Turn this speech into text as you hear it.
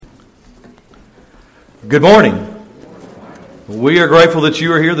Good morning. We are grateful that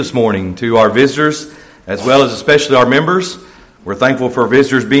you are here this morning. To our visitors, as well as especially our members, we're thankful for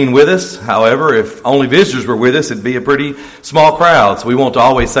visitors being with us. However, if only visitors were with us, it'd be a pretty small crowd. So we want to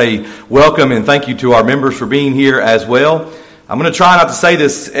always say welcome and thank you to our members for being here as well. I'm going to try not to say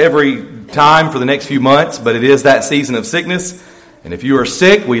this every time for the next few months, but it is that season of sickness. And if you are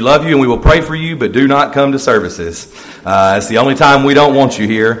sick, we love you and we will pray for you, but do not come to services. It's the only time we don't want you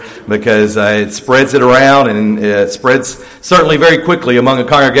here because it spreads it around, and it spreads certainly very quickly among a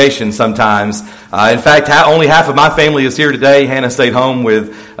congregation sometimes. In fact, only half of my family is here today. Hannah stayed home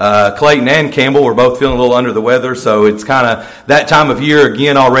with Clayton and Campbell. We're both feeling a little under the weather, so it's kind of that time of year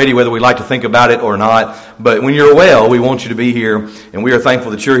again already, whether we like to think about it or not. But when you're well, we want you to be here, and we are thankful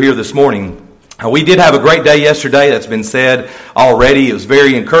that you're here this morning. We did have a great day yesterday. That's been said already. It was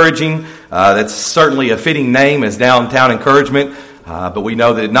very encouraging. That's certainly a fitting name as Downtown Encouragement. But we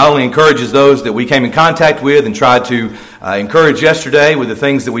know that it not only encourages those that we came in contact with and tried to encourage yesterday with the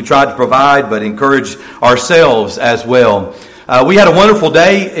things that we tried to provide, but encourage ourselves as well. We had a wonderful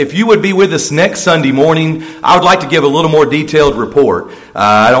day. If you would be with us next Sunday morning, I would like to give a little more detailed report.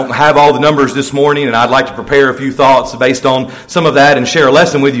 I don't have all the numbers this morning, and I'd like to prepare a few thoughts based on some of that and share a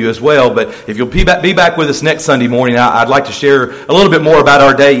lesson with you as well. But if you'll be back with us next Sunday morning, I'd like to share a little bit more about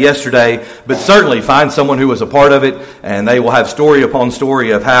our day yesterday, but certainly find someone who was a part of it, and they will have story upon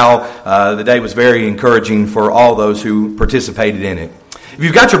story of how the day was very encouraging for all those who participated in it. If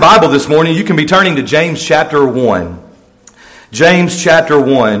you've got your Bible this morning, you can be turning to James chapter 1. James chapter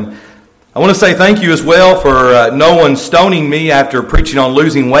 1. I want to say thank you as well for no one stoning me after preaching on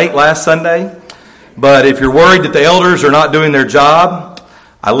losing weight last Sunday. But if you're worried that the elders are not doing their job,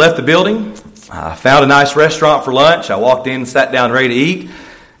 I left the building. I found a nice restaurant for lunch. I walked in, sat down ready to eat,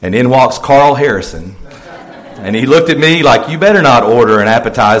 and in walks Carl Harrison. And he looked at me like, you better not order an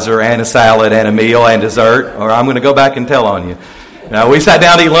appetizer and a salad and a meal and dessert, or I'm going to go back and tell on you. Now, we sat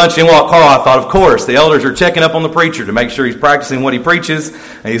down to eat lunch and walked Carl. I thought, of course, the elders are checking up on the preacher to make sure he's practicing what he preaches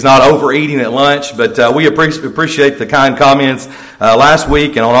and he's not overeating at lunch. But we appreciate the kind comments last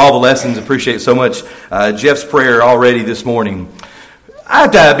week and on all the lessons. Appreciate so much Jeff's prayer already this morning. I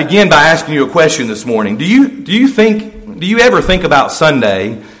have to begin by asking you a question this morning. Do you ever think about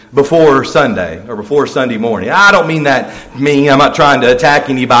Sunday before Sunday or before Sunday morning? I don't mean that mean. I'm not trying to attack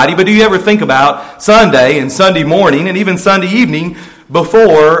anybody, but do you ever think about Sunday and Sunday morning and even Sunday evening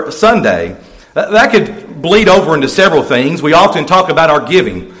before Sunday? That could bleed over into several things. We often talk about our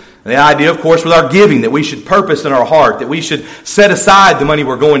giving. The idea, of course, with our giving, that we should purpose in our heart, that we should set aside the money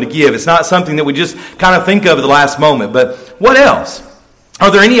we're going to give. It's not something that we just kind of think of at the last moment. But what else?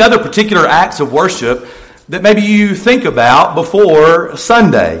 Are there any other particular acts of worship that maybe you think about before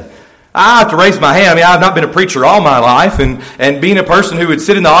Sunday? I have to raise my hand. I mean, I've not been a preacher all my life, and being a person who would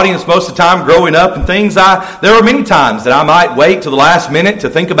sit in the audience most of the time growing up and things, there were many times that I might wait till the last minute to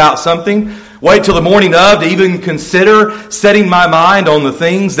think about something, wait till the morning of to even consider setting my mind on the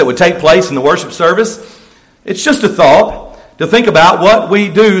things that would take place in the worship service. It's just a thought to think about what we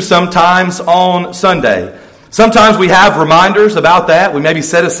do sometimes on Sunday. Sometimes we have reminders about that. We maybe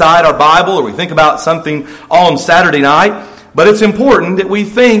set aside our Bible or we think about something on Saturday night. But it's important that we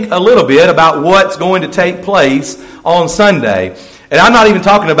think a little bit about what's going to take place on Sunday. And I'm not even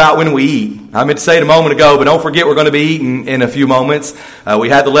talking about when we eat. I meant to say it a moment ago, but don't forget we're going to be eating in a few moments. We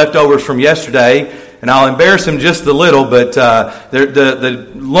had the leftovers from yesterday, and I'll embarrass them just a little, but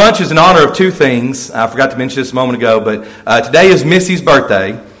the lunch is in honor of two things. I forgot to mention this a moment ago, but today is Missy's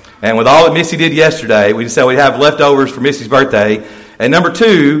birthday. And with all that Missy did yesterday, we decided we'd have leftovers for Missy's birthday. And number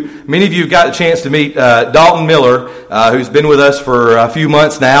two, many of you have got a chance to meet Dalton Miller, who's been with us for a few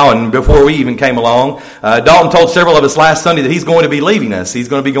months now, and before we even came along. Dalton told several of us last Sunday that he's going to be leaving us. He's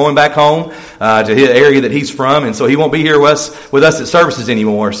going to be going back home to the area that he's from, and so he won't be here with us at services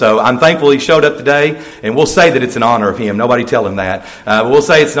anymore. So I'm thankful he showed up today, and we'll say that it's in honor of him. Nobody tell him that. But we'll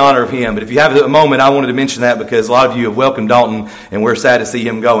say it's in honor of him. But if you have a moment, I wanted to mention that because a lot of you have welcomed Dalton, and we're sad to see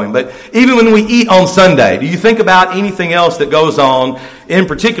him going. But even when we eat on Sunday, do you think about anything else that goes on, in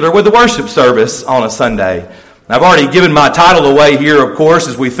particular with the worship service on a Sunday? I've already given my title away here, of course,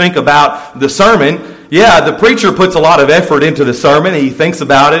 as we think about the sermon. Yeah, the preacher puts a lot of effort into the sermon. He thinks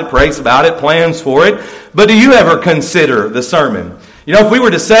about it, prays about it, plans for it. But do you ever consider the sermon? You know, if we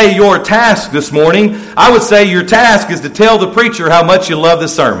were to say your task this morning, I would say your task is to tell the preacher how much you love the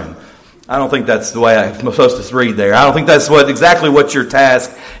sermon. I don't think that's the way I'm supposed to read there. I don't think that's exactly what your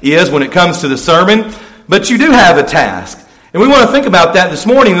task is when it comes to the sermon. But you do have a task. And we want to think about that this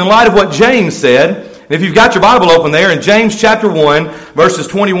morning in light of what James said. And if you've got your Bible open there in James chapter 1, verses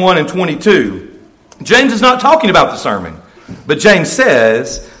 21 and 22, James is not talking about the sermon. But James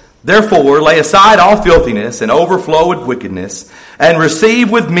says, Therefore, lay aside all filthiness and overflow with wickedness, and receive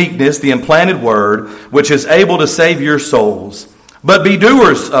with meekness the implanted word, which is able to save your souls. But be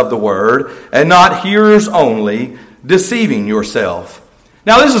doers of the word, and not hearers only, deceiving yourself.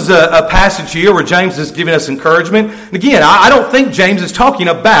 Now, this is a passage here where James is giving us encouragement. And again, I don't think James is talking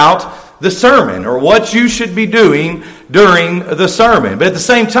about the sermon or what you should be doing during the sermon. But at the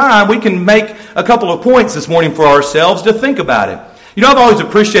same time, we can make a couple of points this morning for ourselves to think about it. You know, I've always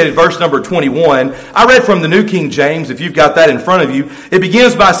appreciated verse number 21. I read from the New King James, if you've got that in front of you. It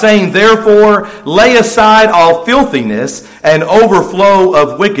begins by saying, therefore, lay aside all filthiness and overflow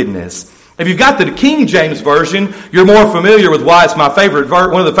of wickedness. If you've got the King James Version, you're more familiar with why it's my favorite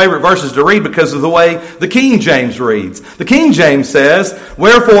one of the favorite verses to read because of the way the King James reads. The King James says,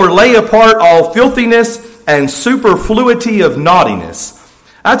 wherefore lay apart all filthiness and superfluity of naughtiness.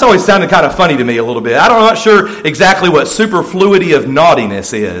 That's always sounded kind of funny to me a little bit. I'm not sure exactly what superfluity of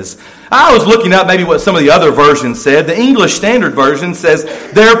naughtiness is. I was looking up maybe what some of the other versions said. The English Standard Version says,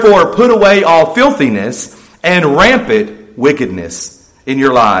 therefore put away all filthiness and rampant wickedness in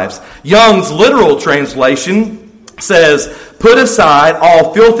your lives. Young's literal translation says, put aside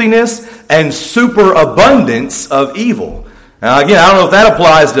all filthiness and superabundance of evil. Now again, I don't know if that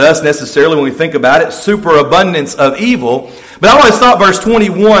applies to us necessarily when we think about it, superabundance of evil. But I always thought verse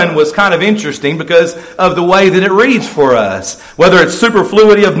 21 was kind of interesting because of the way that it reads for us. Whether it's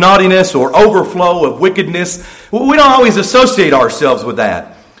superfluity of naughtiness or overflow of wickedness, we don't always associate ourselves with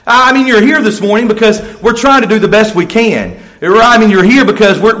that. I mean, you're here this morning because we're trying to do the best we can. I mean, you're here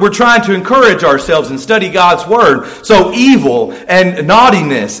because we're trying to encourage ourselves and study God's Word. So evil and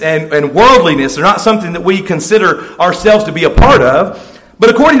naughtiness and worldliness are not something that we consider ourselves to be a part of. But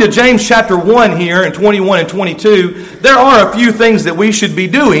according to James chapter 1 here in 21 and 22, there are a few things that we should be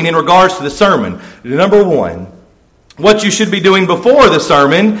doing in regards to the sermon. Number one, what you should be doing before the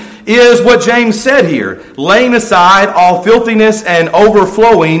sermon is what James said here, laying aside all filthiness and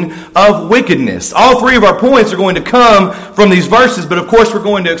overflowing of wickedness. All three of our points are going to come from these verses, but of course we're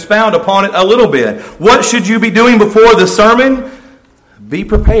going to expound upon it a little bit. What should you be doing before the sermon? Be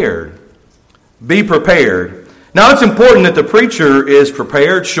prepared. Be prepared. Now, it's important that the preacher is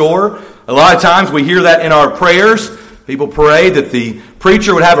prepared, sure. A lot of times we hear that in our prayers. People pray that the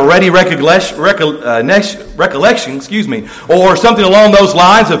preacher would have a ready recollection, or something along those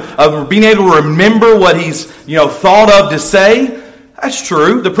lines of being able to remember what he's thought of to say. That's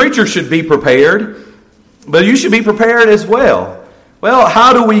true. The preacher should be prepared, but you should be prepared as well. Well,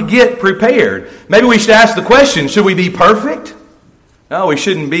 how do we get prepared? Maybe we should ask the question, should we be perfect? No, we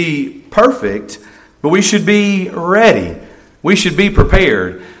shouldn't be perfect. But we should be ready. We should be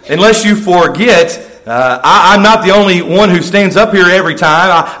prepared. Unless you forget, I'm not the only one who stands up here every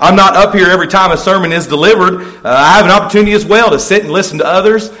time. I'm not up here every time a sermon is delivered. I have an opportunity as well to sit and listen to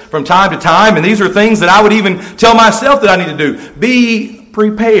others from time to time. And these are things that I would even tell myself that I need to do. Be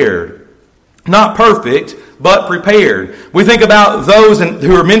prepared. Not perfect, but prepared. We think about those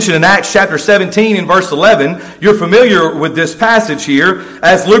who are mentioned in Acts chapter 17 and verse 11. You're familiar with this passage here,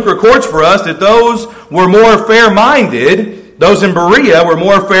 as Luke records for us that those were more fair-minded, those in Berea were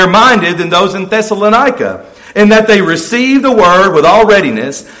more fair-minded than those in Thessalonica, in that they received the word with all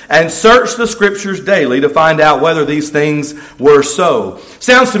readiness and searched the Scriptures daily to find out whether these things were so.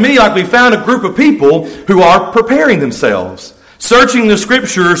 Sounds to me like we found a group of people who are preparing themselves, searching the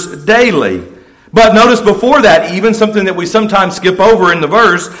Scriptures daily. But notice before that, even something that we sometimes skip over in the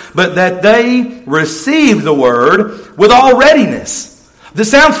verse, but that they received the word with all readiness.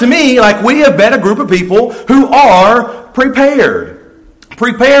 This sounds to me like we have been a group of people who are prepared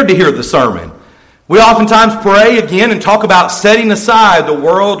to hear the sermon. We oftentimes pray again and talk about setting aside the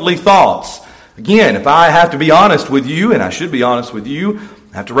worldly thoughts. Again, if I have to be honest with you, and I should be honest with you,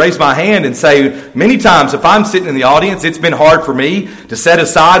 I have to raise my hand and say, many times if I'm sitting in the audience, it's been hard for me to set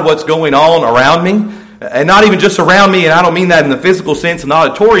aside what's going on around me. And not even just around me, and I don't mean that in the physical sense in the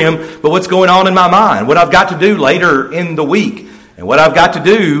auditorium, but what's going on in my mind, what I've got to do later in the week, and what I've got to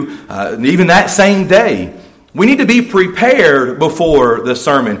do even that same day. We need to be prepared before the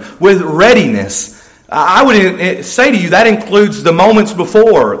sermon with readiness. I would say to you that includes the moments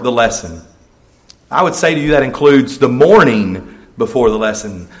before the lesson. I would say to you that includes the morning before the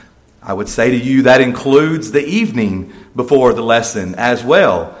lesson. I would say to you that includes the evening before the lesson as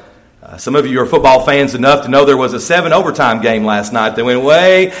well. Some of you are football fans enough to know there was a 7 overtime game last night that went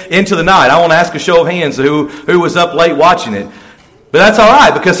way into the night. I want to ask a show of hands who was up late watching it. But that's all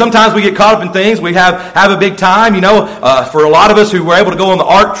right, because sometimes we get caught up in things. We have a big time. For a lot of us who were able to go on the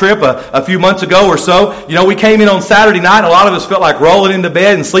ARC trip a few months ago or so, we came in on Saturday night. A lot of us felt like rolling into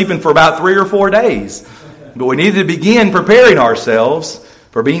bed and sleeping for about 3 or 4 days. But we needed to begin preparing ourselves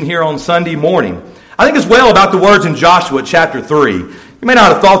for being here on Sunday morning. I think as well about the words in Joshua chapter 3. You may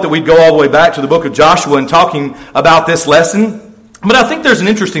not have thought that we'd go all the way back to the book of Joshua and talking about this lesson, but I think there's an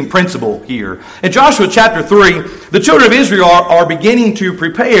interesting principle here. In Joshua chapter 3, the children of Israel are beginning to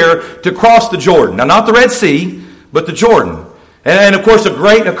prepare to cross the Jordan. Now, not the Red Sea, but the Jordan. And of course, a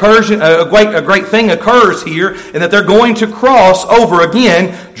great thing occurs here in that they're going to cross over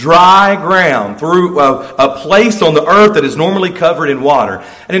again dry ground through a place on the earth that is normally covered in water.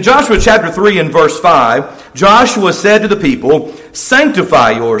 And in Joshua chapter 3 and verse 5, Joshua said to the people,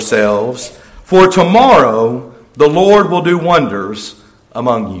 "Sanctify yourselves, for tomorrow the Lord will do wonders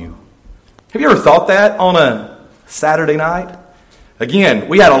among you." Have you ever thought that on a Saturday night? Again,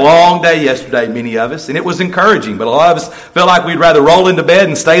 we had a long day yesterday, many of us, and it was encouraging, but a lot of us felt like we'd rather roll into bed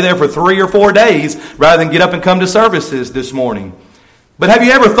and stay there for 3 or 4 days rather than get up and come to services this morning. But have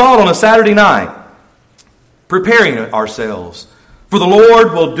you ever thought on a Saturday night, preparing ourselves, for the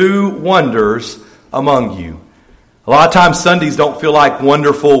Lord will do wonders among you? A lot of times Sundays don't feel like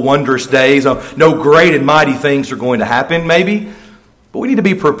wonderful, wondrous days. No great and mighty things are going to happen, maybe, but we need to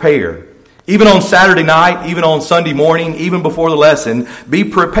be prepared. Even on Saturday night, even on Sunday morning, even before the lesson, be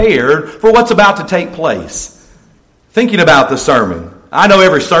prepared for what's about to take place. Thinking about the sermon. I know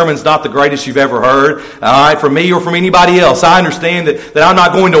every sermon's not the greatest you've ever heard, all right, from me or from anybody else. I understand that I'm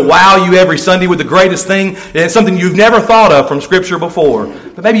not going to wow you every Sunday with the greatest thing. It's something you've never thought of from Scripture before.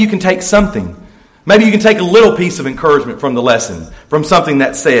 But maybe you can take something. Maybe you can take a little piece of encouragement from the lesson, from something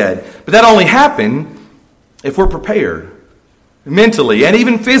that's said. But that only happens if we're prepared. Mentally and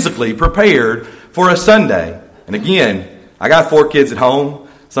even physically prepared for a Sunday. And again, I got 4 kids at home.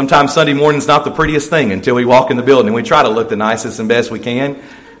 Sometimes Sunday morning's not the prettiest thing until we walk in the building and we try to look the nicest and best we can.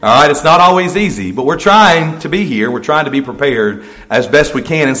 All right, it's not always easy, but we're trying to be here. We're trying to be prepared as best we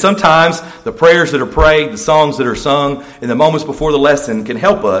can. And sometimes the prayers that are prayed, the songs that are sung in the moments before the lesson can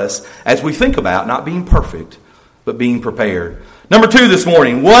help us as we think about not being perfect, but being prepared. Number 2 this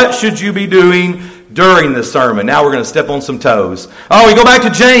morning, what should you be doing during the sermon? Now we're going to step on some toes. We go back to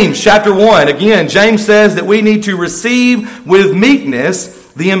James chapter 1. Again, James says that we need to receive with meekness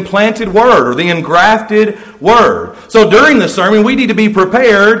the implanted word or the engrafted word. So during the sermon, we need to be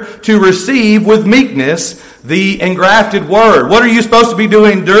prepared to receive with meekness the engrafted word. What are you supposed to be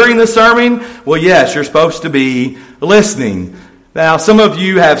doing during the sermon? Well, yes, you're supposed to be listening. Now, some of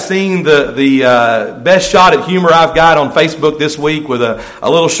you have seen the best shot at humor I've got on Facebook this week with a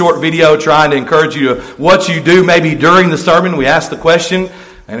little short video trying to encourage you to what you do maybe during the sermon. We asked the question,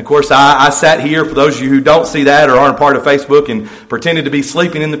 and of course I sat here, for those of you who don't see that or aren't part of Facebook, and pretended to be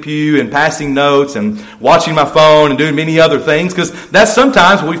sleeping in the pew and passing notes and watching my phone and doing many other things, because that's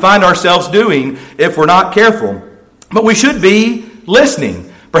sometimes what we find ourselves doing if we're not careful. But we should be listening.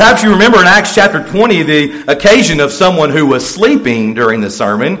 Perhaps you remember in Acts chapter 20 the occasion of someone who was sleeping during the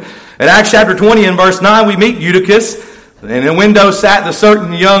sermon. In Acts chapter 20 and verse 9 we meet Eutychus. In a window sat the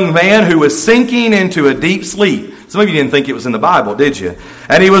certain young man who was sinking into a deep sleep. Some of you didn't think it was in the Bible, did you?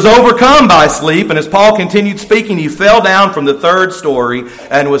 And he was overcome by sleep, and as Paul continued speaking, he fell down from the 3rd story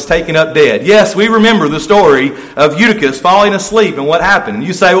and was taken up dead. Yes, we remember the story of Eutychus falling asleep and what happened. And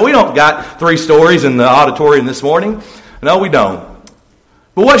you say, well, we don't got 3 stories in the auditorium this morning. No, we don't.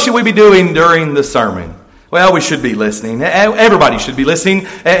 But what should we be doing during the sermon? Well, we should be listening. Everybody should be listening.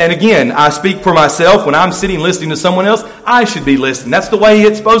 And again, I speak for myself. When I'm sitting listening to someone else, I should be listening. That's the way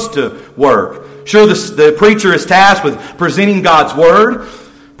it's supposed to work. Sure, the preacher is tasked with presenting God's Word,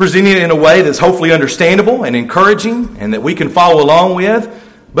 presenting it in a way that's hopefully understandable and encouraging and that we can follow along with.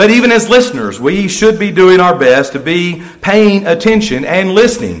 But even as listeners, we should be doing our best to be paying attention and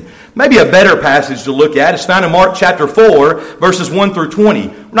listening. Maybe a better passage to look at is found in Mark chapter 4, verses 1 through 20.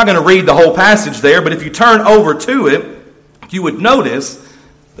 We're not going to read the whole passage there, but if you turn over to it, you would notice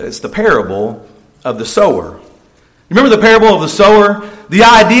that it's the parable of the sower. Remember the parable of the sower? The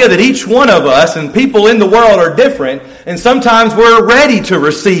idea that each one of us and people in the world are different, and sometimes we're ready to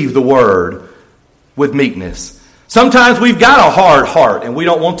receive the word with meekness. Sometimes we've got a hard heart and we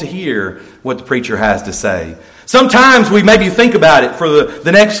don't want to hear what the preacher has to say. Sometimes we maybe think about it for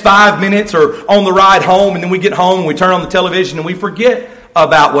the next 5 minutes or on the ride home, and then we get home and we turn on the television and we forget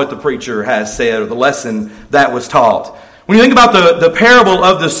about what the preacher has said or the lesson that was taught. When you think about the parable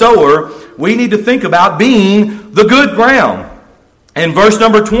of the sower, we need to think about being the good ground. In verse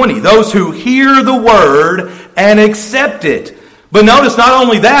number 20, those who hear the word and accept it. But notice not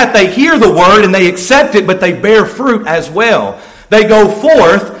only that, they hear the word and they accept it, but they bear fruit as well. They go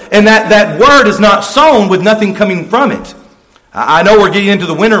forth, and that word is not sown with nothing coming from it. I know we're getting into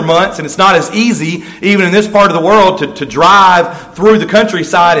the winter months, and it's not as easy, even in this part of the world, to drive through the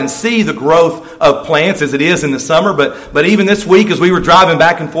countryside and see the growth of plants as it is in the summer. But even this week, as we were driving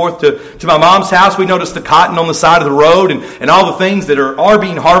back and forth to my mom's house, we noticed the cotton on the side of the road and all the things that are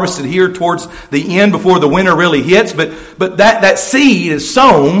being harvested here towards the end before the winter really hits. But that seed is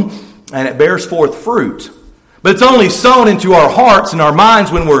sown, and it bears forth fruit. But it's only sown into our hearts and our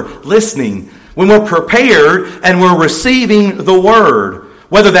minds when we're listening, when we're prepared and we're receiving the Word.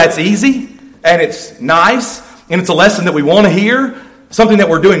 Whether that's easy and it's nice and it's a lesson that we want to hear, something that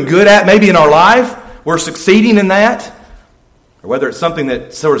we're doing good at maybe in our life, we're succeeding in that, or whether it's something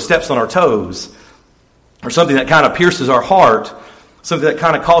that sort of steps on our toes, or something that kind of pierces our heart, something that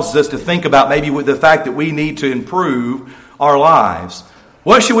kind of causes us to think about maybe with the fact that we need to improve our lives.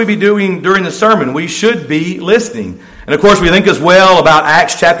 What should we be doing during the sermon? We should be listening. And of course, we think as well about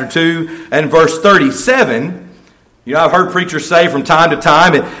Acts chapter 2 and verse 37. You know, I've heard preachers say from time to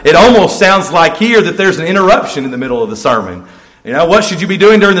time, it almost sounds like here that there's an interruption in the middle of the sermon. You know, what should you be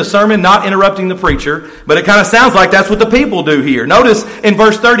doing during the sermon? Not interrupting the preacher. But it kind of sounds like that's what the people do here. Notice in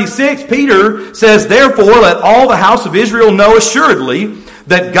verse 36, Peter says, "Therefore, let all the house of Israel know assuredly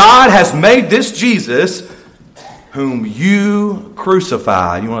that God has made this Jesus, whom you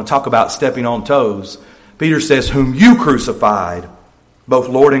crucified." You want to talk about stepping on toes. Peter says, "Whom you crucified, both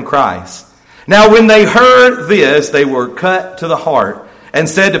Lord and Christ." Now when they heard this, they were cut to the heart and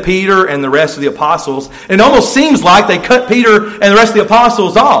said to Peter and the rest of the apostles, and it almost seems like they cut Peter and the rest of the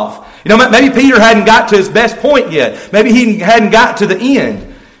apostles off. You know, maybe Peter hadn't got to his best point yet. Maybe he hadn't got to the end.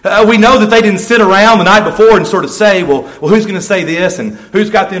 We know that they didn't sit around the night before and sort of say, well, who's going to say this and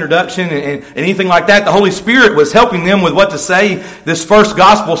who's got the introduction and anything like that. The Holy Spirit was helping them with what to say this first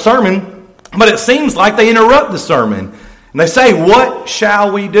gospel sermon, but it seems like they interrupt the sermon. And they say, "What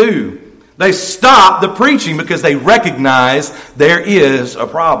shall we do?" They stop the preaching because they recognize there is a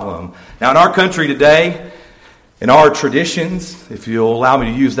problem. Now in our country today, in our traditions, if you'll allow me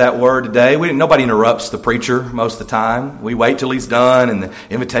to use that word today, nobody interrupts the preacher most of the time. We wait till he's done and the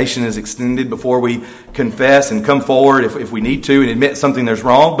invitation is extended before we confess and come forward if we need to and admit something there's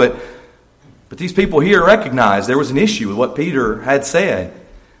wrong. But these people here recognize there was an issue with what Peter had said.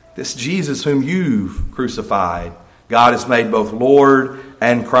 This Jesus whom you've crucified, God has made both Lord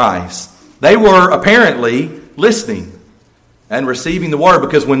and Christ. They were apparently listening and receiving the word,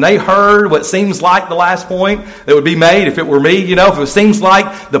 because when they heard what seems like the last point that would be made, if it were me, you know, if it seems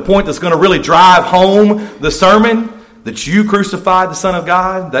like the point that's going to really drive home the sermon, that you crucified the Son of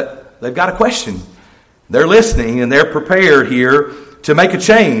God, that they've got a question. They're listening and they're prepared here to make a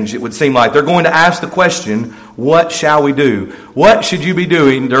change, it would seem like. They're going to ask the question, what shall we do? What should you be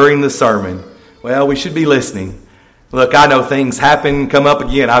doing during the sermon? Well, we should be listening. Look, I know things happen, come up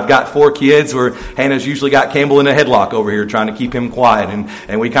again. I've got 4 kids where Hannah's usually got Campbell in a headlock over here trying to keep him quiet.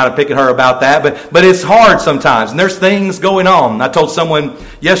 And we kind of pick at her about that. But it's hard sometimes. And there's things going on. I told someone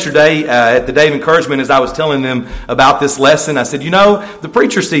yesterday at the Day of Encouragement as I was telling them about this lesson, I said, you know, the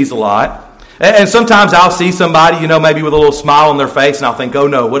preacher sees a lot. And sometimes I'll see somebody, you know, maybe with a little smile on their face, and I'll think, oh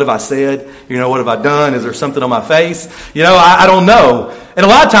no, what have I said? You know, what have I done? Is there something on my face? You know, I don't know. And a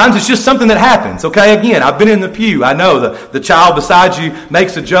lot of times it's just something that happens, okay? Again, I've been in the pew. I know the child beside you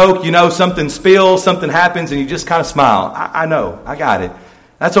makes a joke, you know, something spills, something happens, and you just kind of smile. I know, I got it.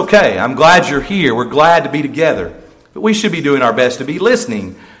 That's okay. I'm glad you're here. We're glad to be together. But we should be doing our best to be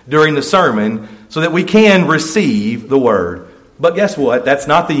listening during the sermon so that we can receive the word. But guess what? That's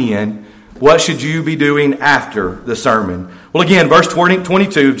not the end. What should you be doing after the sermon? Well, again, verse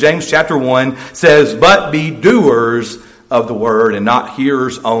 22 of James chapter 1 says, "But be doers of the word and not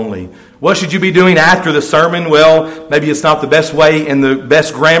hearers only." What should you be doing after the sermon? Well, maybe it's not the best way and the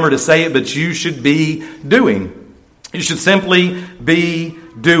best grammar to say it, but you should be doing. You should simply be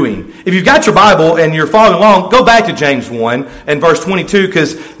doing. If you've got your Bible and you're following along, go back to James 1 and verse 22,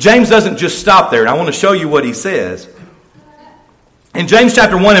 because James doesn't just stop there. And I want to show you what he says. In James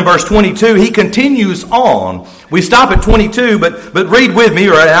chapter 1 and verse 22, he continues on. We stop at 22, but read with me,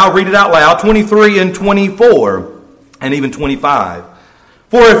 or I'll read it out loud, 23 and 24, and even 25.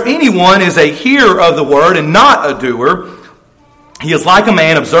 "For if anyone is a hearer of the word and not a doer, he is like a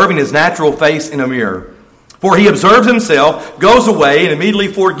man observing his natural face in a mirror. For he observes himself, goes away, and immediately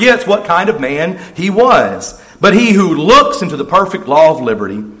forgets what kind of man he was. But he who looks into the perfect law of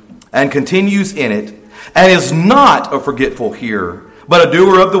liberty and continues in it, and is not a forgetful hearer, but a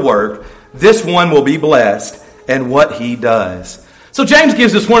doer of the work, this one will be blessed in what he does." So James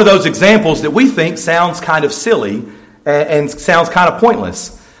gives us one of those examples that we think sounds kind of silly and sounds kind of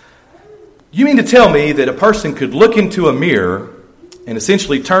pointless. You mean to tell me that a person could look into a mirror and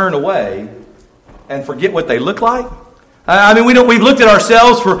essentially turn away and forget what they look like? We've looked at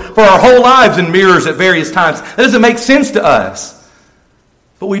ourselves for our whole lives in mirrors at various times. That doesn't make sense to us.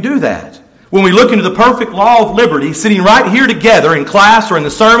 But we do that. When we look into the perfect law of liberty, sitting right here together in class or in the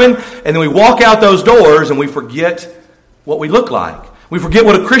sermon, and then we walk out those doors and we forget what we look like. We forget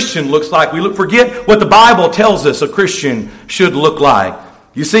what a Christian looks like. We forget what the Bible tells us a Christian should look like.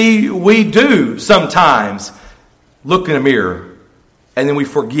 You see, we do sometimes look in a mirror and then we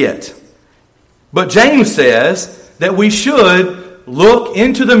forget. But James says that we should look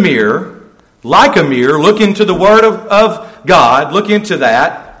into the mirror, like a mirror, look into the Word of God, look into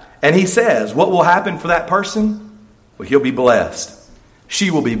that. And he says, what will happen for that person? Well, he'll be blessed. She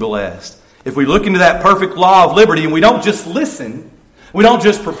will be blessed. If we look into that perfect law of liberty and we don't just listen, we don't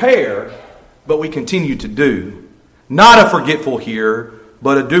just prepare, but we continue to do. Not a forgetful hearer,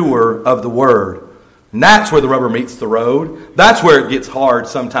 but a doer of the word. And that's where the rubber meets the road. That's where it gets hard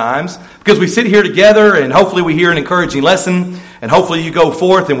sometimes. Because we sit here together and hopefully we hear an encouraging lesson. And hopefully you go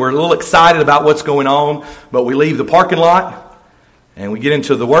forth and we're a little excited about what's going on. But we leave the parking lot and we get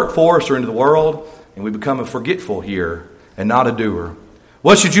into the workforce or into the world and we become a forgetful hearer and not a doer.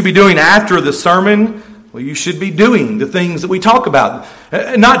 What should you be doing after the sermon? Well, you should be doing the things that we talk about.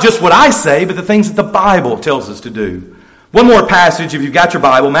 Not just what I say, but the things that the Bible tells us to do. One more passage, if you've got your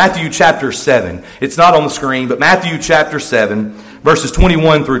Bible, Matthew chapter 7. It's not on the screen, but Matthew chapter 7, verses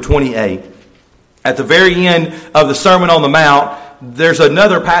 21 through 28. At the very end of the Sermon on the Mount, there's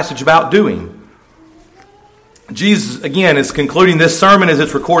another passage about doing. Jesus, again, is concluding this sermon as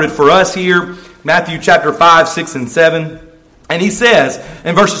it's recorded for us here, Matthew chapter 5, 6, and 7. And he says,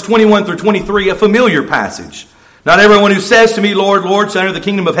 in verses 21 through 23, a familiar passage. Not everyone who says to me, Lord, Lord, shall enter the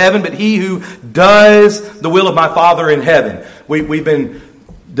kingdom of heaven, but he who does the will of my Father in heaven. We've been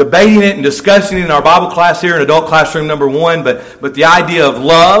debating it and discussing it in our Bible class here in adult classroom number 1, but the idea of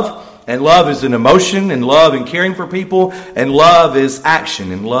love, and love is an emotion, and love and caring for people, and love is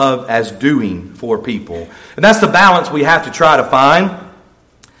action, and love as doing for people. And that's the balance we have to try to find.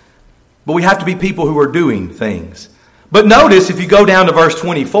 But we have to be people who are doing things. But notice, if you go down to verse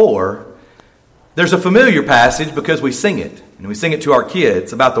 24, there's a familiar passage because we sing it. And we sing it to our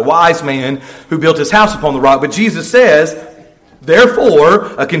kids about the wise man who built his house upon the rock. But Jesus says, therefore,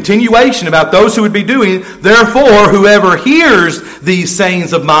 a continuation about those who would be doing, therefore, whoever hears these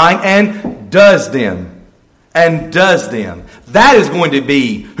sayings of mine and does them. That is going to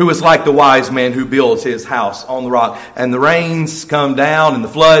be who is like the wise man who builds his house on the rock. And the rains come down and the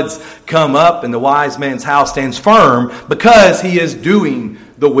floods come up and the wise man's house stands firm because he is doing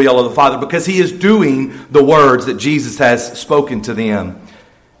the will of the Father, because he is doing the words that Jesus has spoken to them.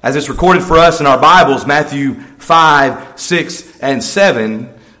 As it's recorded for us in our Bibles, Matthew 5, 6, and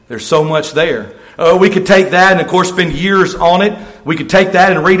 7, there's so much there. We could take that and, of course, spend years on it. We could take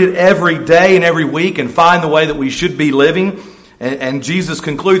that and read it every day and every week and find the way that we should be living. And Jesus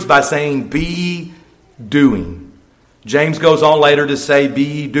concludes by saying, be doing. James goes on later to say,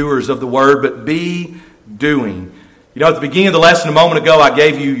 be doers of the word, but be doing. You know, at the beginning of the lesson a moment ago, I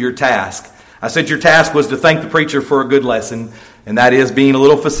gave you your task. I said your task was to thank the preacher for a good lesson, and that is being a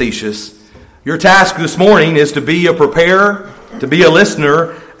little facetious. Your task this morning is to be a preparer, to be a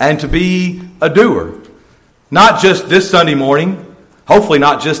listener, and to be a doer. Not just this Sunday morning, hopefully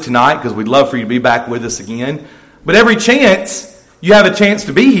not just tonight, because we'd love for you to be back with us again, but every chance you have a chance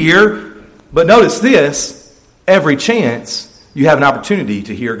to be here. But notice this, every chance you have an opportunity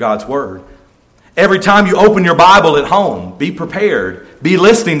to hear God's word. Every time you open your Bible at home, be prepared. Be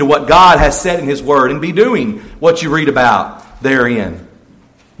listening to what God has said in His Word and be doing what you read about therein.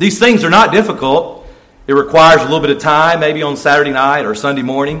 These things are not difficult. It requires a little bit of time, maybe on Saturday night or Sunday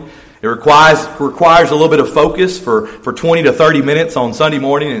morning. It requires a little bit of focus for 20 to 30 minutes on Sunday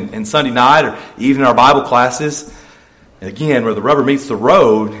morning and Sunday night, or even in our Bible classes. And again, where the rubber meets the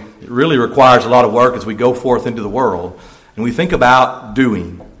road, it really requires a lot of work as we go forth into the world. And we think about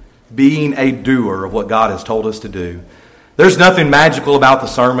doing. Being a doer of what God has told us to do. There's nothing magical about the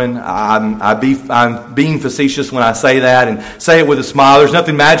sermon. I'm being facetious when I say that and say it with a smile. There's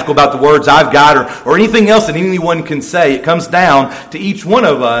nothing magical about the words I've got or anything else that anyone can say. It comes down to each one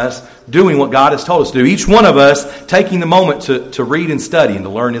of us doing what God has told us to do. Each one of us taking the moment to read and study and to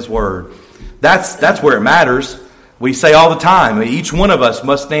learn His Word. That's where it matters. We say all the time, each one of us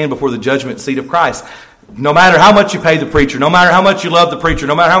must stand before the judgment seat of Christ. No matter how much you pay the preacher, no matter how much you love the preacher,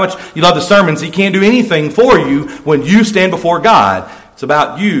 no matter how much you love the sermons, he can't do anything for you when you stand before God. It's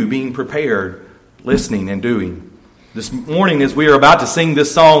about you being prepared, listening, and doing. This morning, as we are about to sing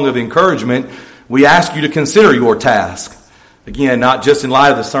this song of encouragement, we ask you to consider your task. Again, not just in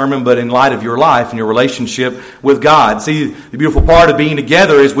light of the sermon, but in light of your life and your relationship with God. See, the beautiful part of being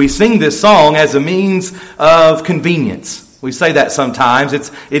together is we sing this song as a means of convenience. We say that sometimes.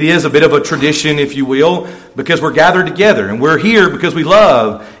 It is a bit of a tradition, if you will, because we're gathered together. And we're here because we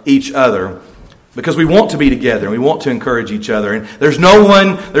love each other. Because we want to be together and we want to encourage each other. And there's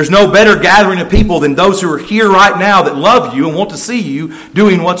no better gathering of people than those who are here right now that love you and want to see you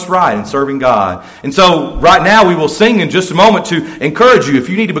doing what's right and serving God. And so right now we will sing in just a moment to encourage you. If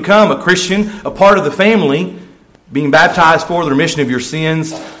you need to become a Christian, a part of the family, being baptized for the remission of your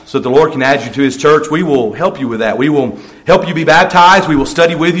sins so that the Lord can add you to His church, we will help you with that. We will help you be baptized. We will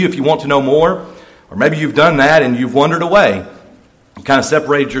study with you if you want to know more. Or maybe you've done that and you've wandered away. You kind of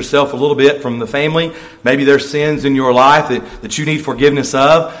separated yourself a little bit from the family. Maybe there's sins in your life that you need forgiveness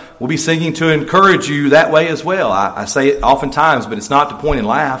of. We'll be singing to encourage you that way as well. I say it oftentimes, but it's not to point and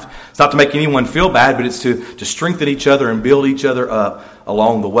laugh. It's not to make anyone feel bad, but it's to strengthen each other and build each other up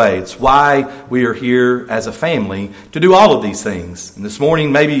along the way. It's why we are here as a family to do all of these things. And this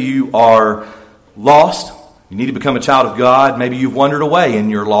morning, maybe you are lost. You need to become a child of God. Maybe you've wandered away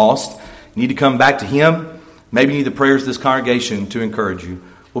and you're lost. You need to come back to Him. Maybe you need the prayers of this congregation to encourage you.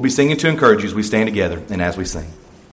 We'll be singing to encourage you as we stand together and as we sing.